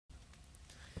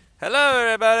Hello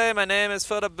everybody, my name is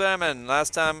FoldupVermin.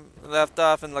 Last time we left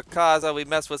off in Caza, we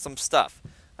messed with some stuff.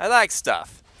 I like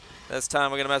stuff. This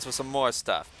time we're gonna mess with some more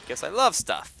stuff. Guess I love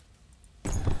stuff.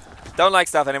 Don't like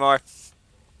stuff anymore.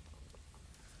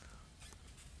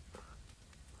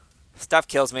 Stuff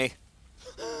kills me.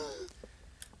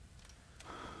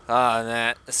 Ah,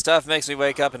 that stuff makes me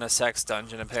wake up in a sex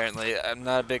dungeon, apparently. I'm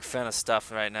not a big fan of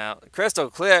stuff right now.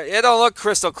 Crystal clear. It don't look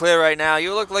crystal clear right now.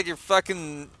 You look like you're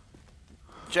fucking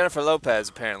Jennifer Lopez,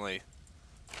 apparently.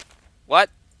 What?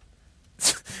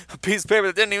 A piece of paper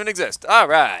that didn't even exist.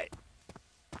 Alright.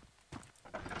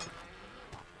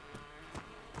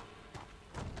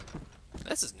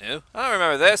 This is new. I don't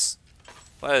remember this.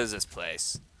 What is this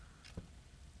place?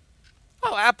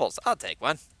 Oh, apples. I'll take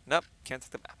one. Nope, can't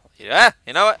take the apple. Yeah,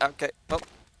 you know what? Okay. Well,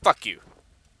 fuck you.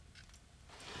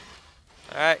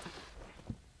 Alright.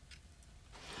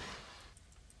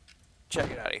 Check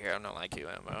it out of here. I don't like you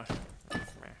anymore.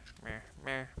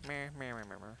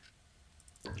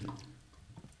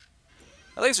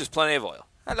 At least there's plenty of oil.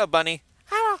 Hello, bunny.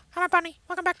 Hello, I'm a bunny.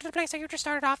 Welcome back to the place that you just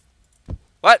started off.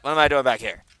 What? What am I doing back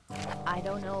here? I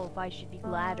don't know if I should be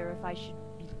glad or if I should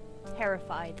be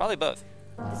terrified. Probably both.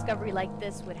 A discovery like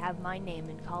this would have my name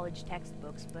in college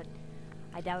textbooks, but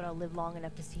I doubt I'll live long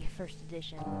enough to see a first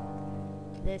edition.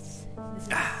 This is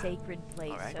a sacred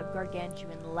place, a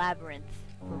gargantuan labyrinth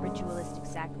for ritualistic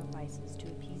sacrifices to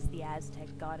appease the Aztec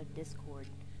god of discord,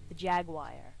 the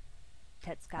jaguar,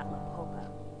 Tezcatlipoca.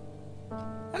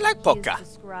 I like He polka. is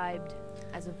described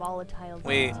as a volatile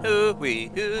We I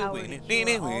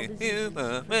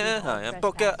am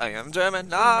polka, I am German,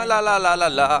 la la la la la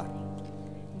la.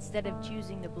 Instead of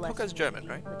choosing the blessing Polka's German,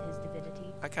 right? with his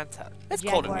divinity, I can't tell. It's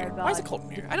cold in here. Why is it cold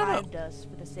in here? I don't deprived know. us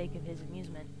for the sake of his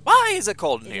amusement. Why is it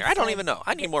cold in It here? is I don't said even know.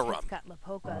 I need that more rum.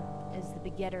 Tezcatlipoca is the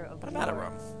begetter of But I'm out of war.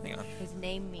 rum. Hang on. His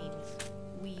name means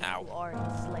we Ow. who are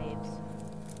his slaves.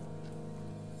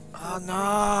 Oh The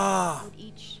no! would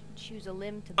each choose a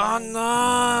limb to Oh bind,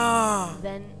 no!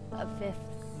 then a fifth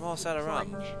I'm almost would out of rum.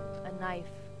 plunge a knife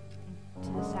into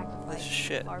the sacrifice This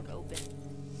shit. and carve open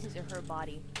his or her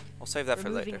body, I'll save that for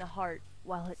removing later. the heart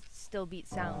while it still beats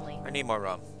soundly. I need more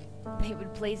rum. They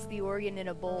would place the organ in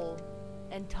a bowl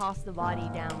and toss the body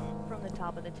down from the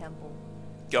top of the temple.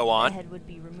 Go The on. head would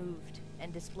be removed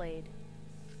and displayed.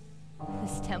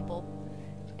 This temple,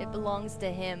 it belongs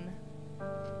to him.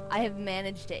 I have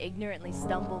managed to ignorantly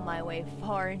stumble my way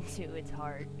far into its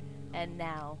heart, and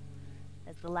now,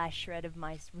 as the last shred of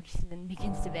my reason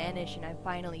begins to vanish and I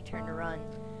finally turn to run,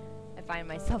 I find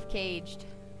myself caged.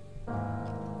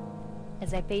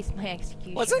 As I face my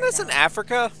execution. Wasn't this in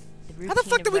Africa? How the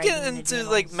fuck did we get into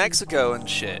like Mexico and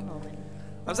shit?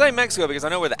 I'm saying Mexico because I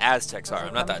know where the Aztecs are.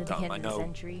 I'm not that dumb.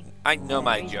 I know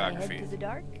my geography. To the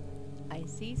dark, I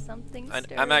see something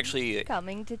I'm actually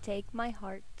coming to take my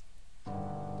heart.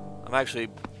 I'm actually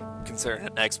considered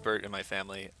an expert in my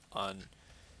family on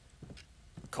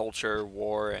culture,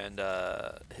 war, and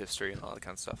history and all that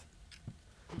kind of stuff.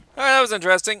 Alright, that was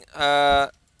interesting.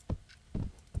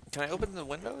 Can I open the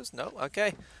windows? No?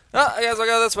 Okay. Oh, I guess I'll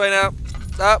go this way now.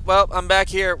 Oh, well, I'm back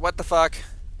here. What the fuck?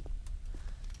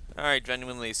 Alright,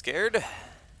 genuinely scared.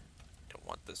 Don't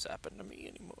want this to happen to me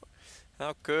anymore.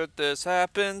 How could this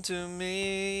happen to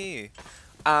me?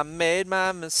 I made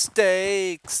my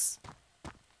mistakes.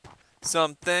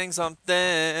 Something,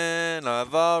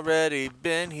 I've already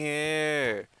been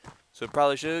here. So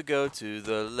probably should go to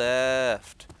the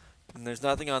left. And there's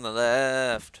nothing on the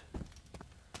left.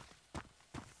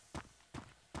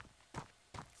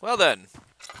 Well then.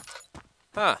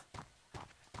 Huh.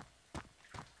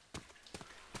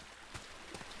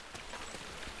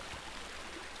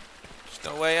 There's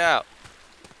no way out.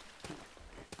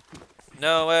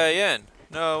 No way in.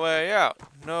 No way out.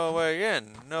 No way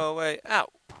in. No way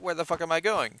out. Where the fuck am I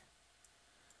going?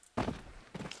 It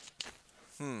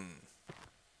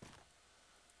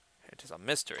is a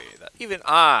mystery that even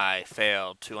I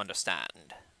fail to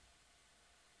understand.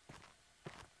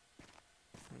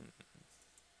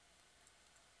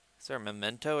 Is there a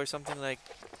memento or something like...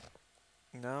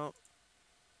 No.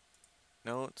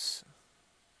 Notes.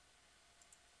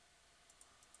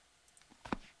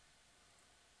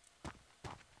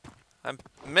 I'm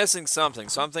missing something.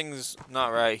 Something's not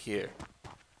right here.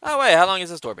 Oh wait, how long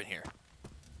has this door been here?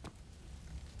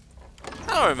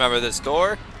 I don't remember this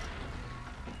door.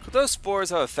 Could those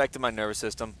spores have affected my nervous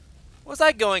system? Was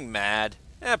I going mad?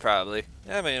 Yeah, probably.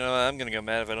 Yeah, but you know what? I'm gonna go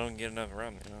mad if I don't get enough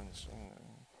rum. You know,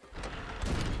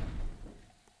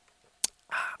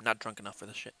 I'm not drunk enough for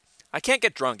this shit. I can't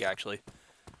get drunk, actually.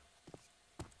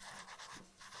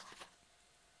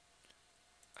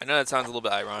 I know that sounds a little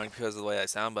bit ironic because of the way I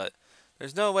sound, but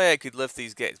There's no way I could lift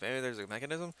these gates. Maybe there's a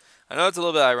mechanism? I know it's a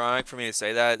little bit ironic for me to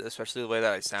say that, especially the way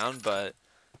that I sound, but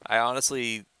I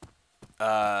honestly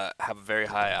have a very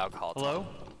high alcohol Hello?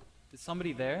 Is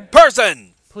somebody there?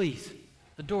 Person! Please.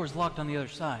 The door's locked on the other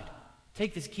side.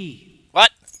 Take this key. What?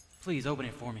 Please open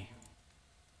it for me.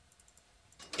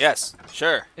 Yes,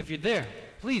 sure. If you're there,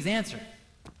 please answer.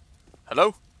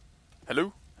 Hello?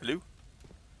 Hello? Hello?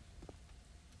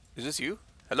 Is this you?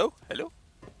 Hello? Hello?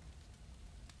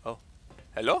 Oh.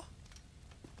 Hello?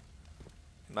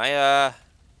 Am I,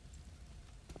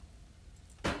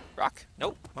 rock?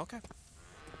 Nope. Okay.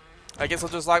 I guess I'll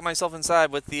just lock myself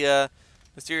inside with the,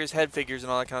 mysterious head figures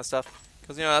and all that kind of stuff.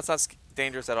 Because, you know, that's not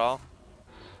dangerous at all.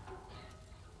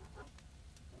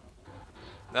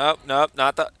 Nope, nope,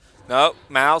 not the... Nope,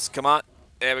 mouse, come on.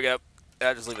 There we go.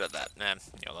 Yeah, just leave it at that. Nah,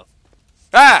 YOLO.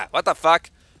 Ah! What the fuck?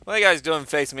 What are you guys doing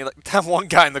facing me? Like, that one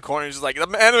guy in the corner is just like, the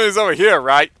enemy's over here,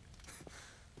 right?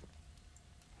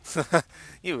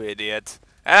 You idiot.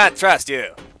 I don't trust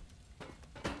you.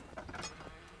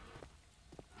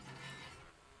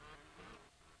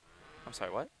 I'm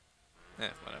sorry, what? Yeah,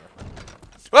 whatever.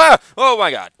 Ah! Oh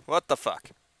my god. What the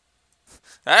fuck?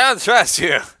 I don't trust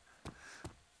you.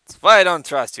 That's why I don't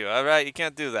trust you, alright? You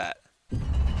can't do that.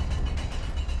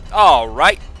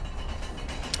 Alright.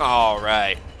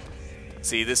 Alright.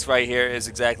 See, this right here is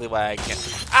exactly why I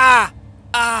can't. Ah!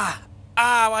 Ah!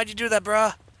 Ah! Why'd you do that,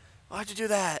 bruh? Why'd you do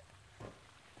that?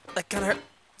 That kinda hurt.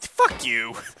 Fuck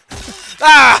you!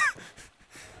 Ah!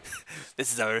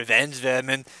 This is our revenge,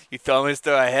 vermin. You almost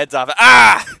throw our heads off.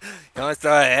 Ah! You almost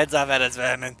throw our heads off at us,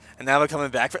 vermin. And now we're coming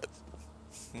back for.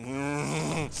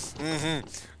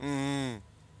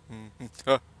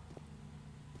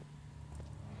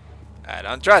 I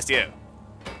don't trust you.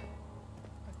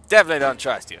 Definitely don't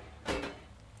trust you.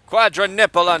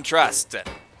 Quadra-nipple untrust.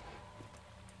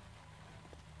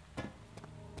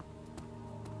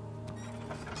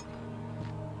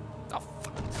 Oh,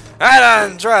 fuck. I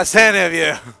don't trust any of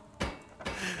you.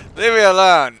 Leave me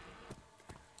alone.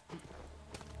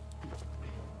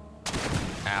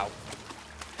 Ow.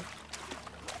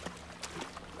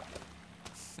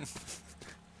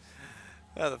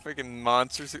 Yeah, the freaking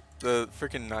monsters, the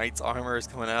freaking knight's armor is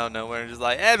coming out of nowhere and just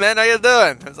like, hey man, how you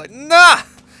doing? I was like, nah!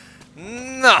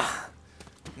 Nah!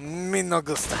 Me no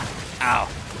gusta. Ow.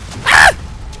 Ah!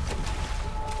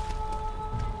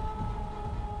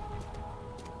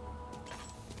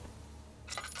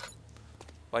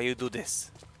 Why you do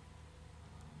this?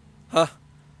 Huh?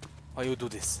 Why you do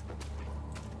this?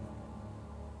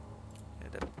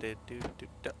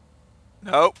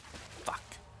 Nope. Fuck.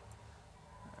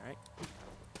 Alright.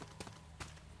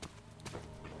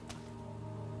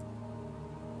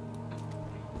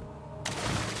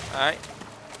 Alright.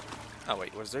 Oh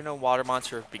wait, was there no water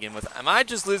monster to begin with? Am I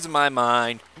just losing my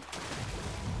mind?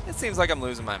 It seems like I'm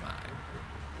losing my mind.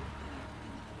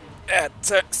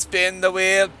 Spin the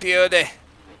wheel, beauty.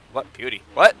 What beauty?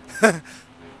 What?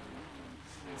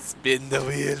 Spin the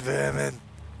wheel, vermin.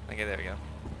 Okay, there we go.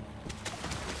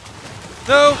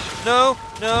 No, no,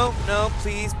 no, no,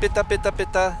 please, bitta, bitta,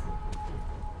 bitta.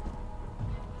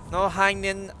 No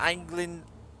Heinen, Eiglin,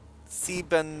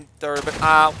 Sieben, Durban.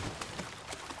 Ow.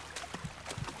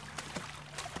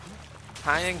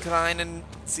 Heinen, Kleinen,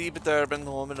 Sieben, Durban,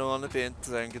 Home and on the pin,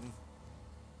 thinking.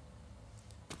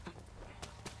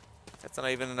 That's not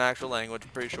even an actual language, I'm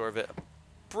pretty sure of it.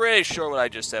 Pretty sure what I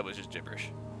just said was just gibberish.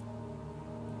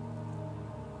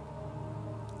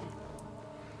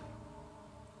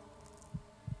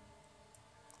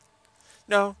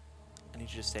 No. I need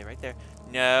you to stay right there.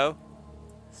 No.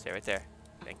 Stay right there.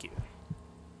 Thank you.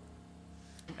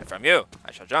 And from you,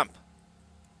 I shall jump.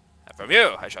 And from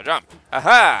you, I shall jump.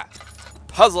 Aha!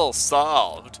 Puzzle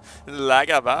solved. Like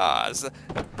a boss.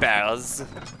 Barrels.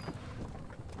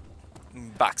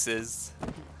 Boxes.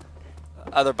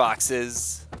 Other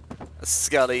boxes. A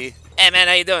Scully. Hey man,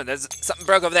 how you doing? There's something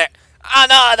broke over there. Oh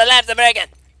no, the lamps are breaking.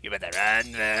 You better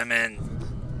run, vermin.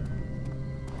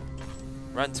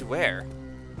 Run to where?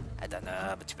 I don't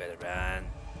know, but you better run.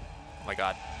 Oh my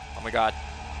god. Oh my god.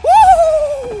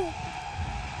 Woo!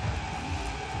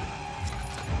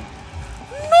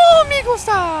 No me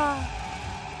gusta.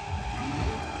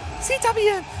 Sí, está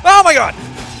bien. Oh my god!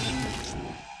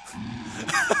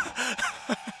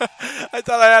 I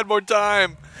thought I had more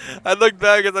time. I looked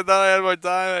back because I thought I had more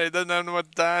time and it doesn't have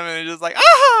much time and it's just like,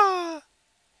 ah!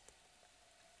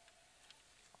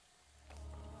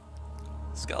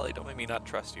 Scully, don't make me not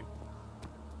trust you.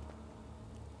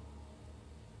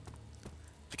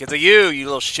 Because of you, you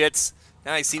little shits.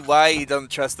 Now I see why you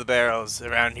don't trust the barrels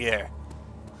around here.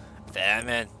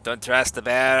 Vermin, don't trust the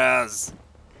barrels.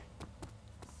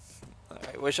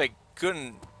 I wish I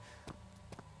couldn't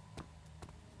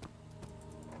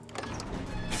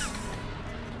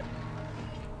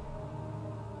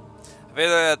I feel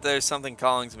that there's something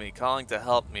calling to me, calling to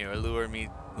help me or luring me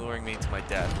to my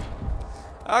death.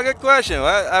 Oh, good question.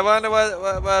 I wonder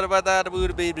what that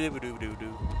would be.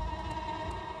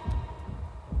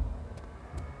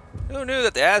 Who knew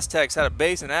that the Aztecs had a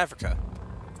base in Africa?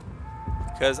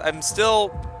 Because I'm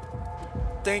still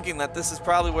thinking that this is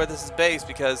probably where this is based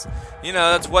because, you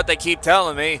know, that's what they keep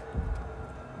telling me.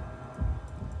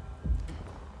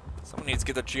 Someone needs to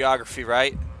get the geography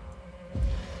right.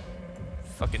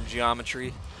 Fucking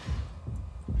geometry.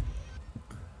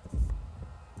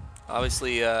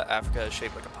 Obviously, Africa is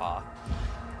shaped like a paw.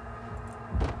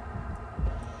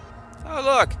 Oh,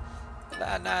 look! No.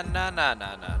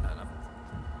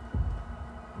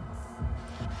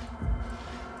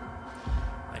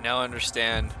 I now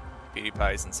understand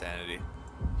PewDiePie's insanity.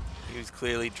 He was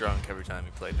clearly drunk every time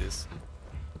he played this.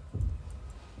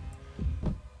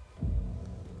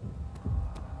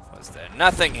 Was there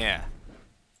nothing here?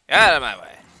 Get out of my way.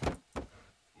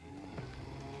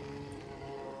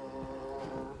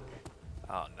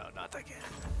 Oh no, not again.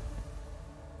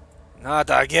 Not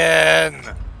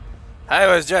again! I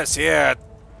was just here,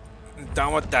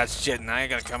 done with that shit, and I ain't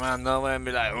gonna come out of nowhere and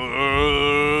be like,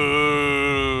 ooh,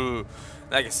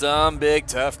 like some big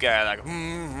tough guy, like,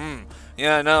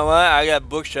 Yeah, you know what? I got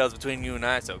bookshelves between you and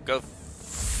I, so go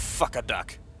fuck a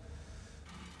duck.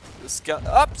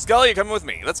 Scully, you're coming with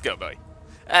me. Let's go, buddy.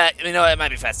 You know, it might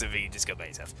be faster if you just go by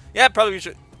yourself. Yeah, probably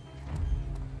should.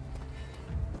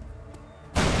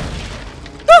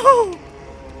 No!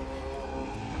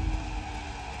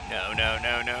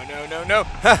 No.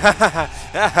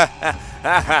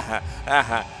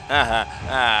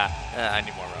 I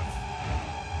need more rum.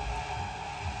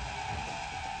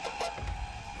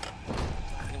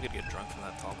 I think I'm gonna get drunk from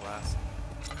that tall glass.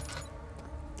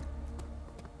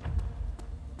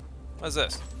 What is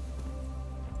this?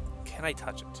 Can I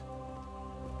touch it?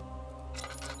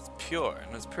 It's pure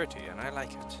and it's pretty and I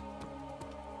like it.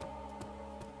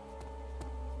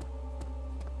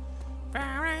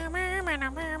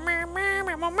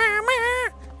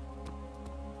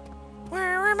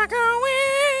 Where am I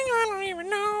going? I don't even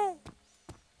know.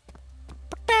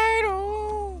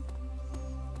 Potato.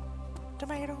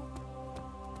 Tomato.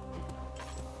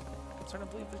 I'm starting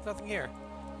to believe there's nothing here.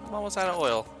 I'm almost out of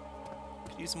oil.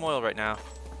 Could use some oil right now.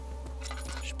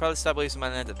 Should probably stop wasting my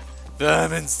lantern.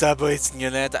 Vermin, stop wasting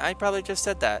your lantern. I probably just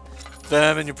said that.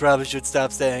 Vermin, you probably should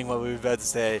stop saying what we were about to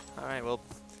say. Alright, well,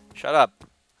 shut up.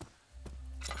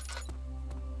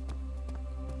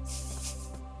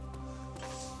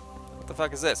 What the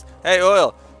fuck is this? Hey,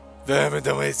 oil! Vermin,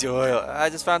 don't waste your oil. I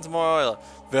just found some more oil.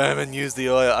 Vermin, use the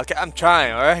oil. Okay, I'm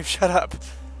trying, alright? Shut up.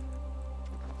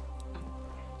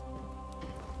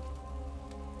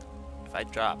 If I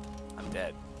drop, I'm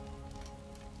dead.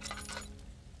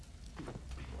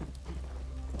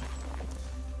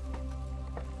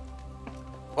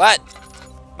 What?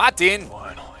 Martin!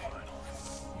 Finally,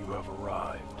 you have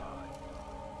arrived.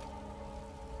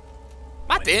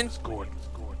 Martin! My name is Gordon,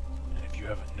 and if you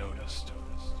haven't noticed,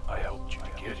 I helped you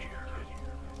to get here.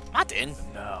 Martin?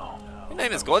 And now, Your name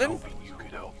is I was Gordon? hoping you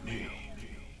could help me.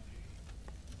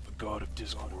 The god of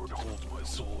discord holds my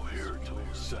soul here until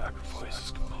the sacrifice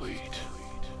is complete.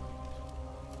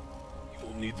 You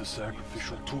will need the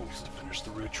sacrificial tools to finish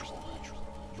the ritual.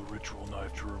 The ritual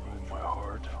knife to remove my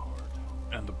heart,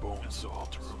 and the bone saw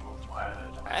to remove my head.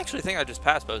 I actually think I just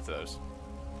passed both of those.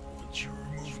 Once you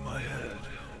remove my head,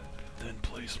 then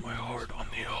place my heart on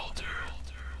the altar.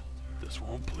 This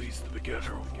won't please the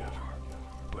begetter of war,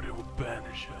 but it will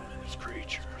banish him and his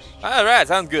creatures. Alright,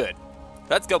 sounds good.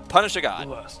 Let's go punish a The god.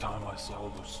 last time I saw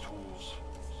those tools,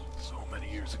 so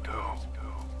many years ago,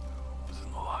 was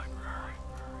in the library.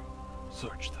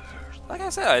 Search there. Like I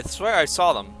said, I swear I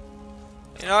saw them.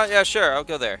 You know what? Yeah, sure, I'll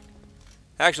go there.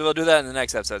 Actually, we'll do that in the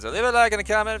next episode. So leave a like and a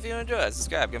comment if you enjoy it.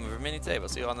 Subscribe, give me a mini tape. We'll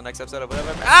see you on the next episode of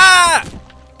whatever. Ah!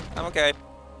 I'm okay.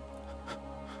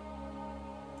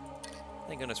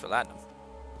 Thank goodness for Latinum.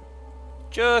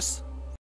 Tschüss.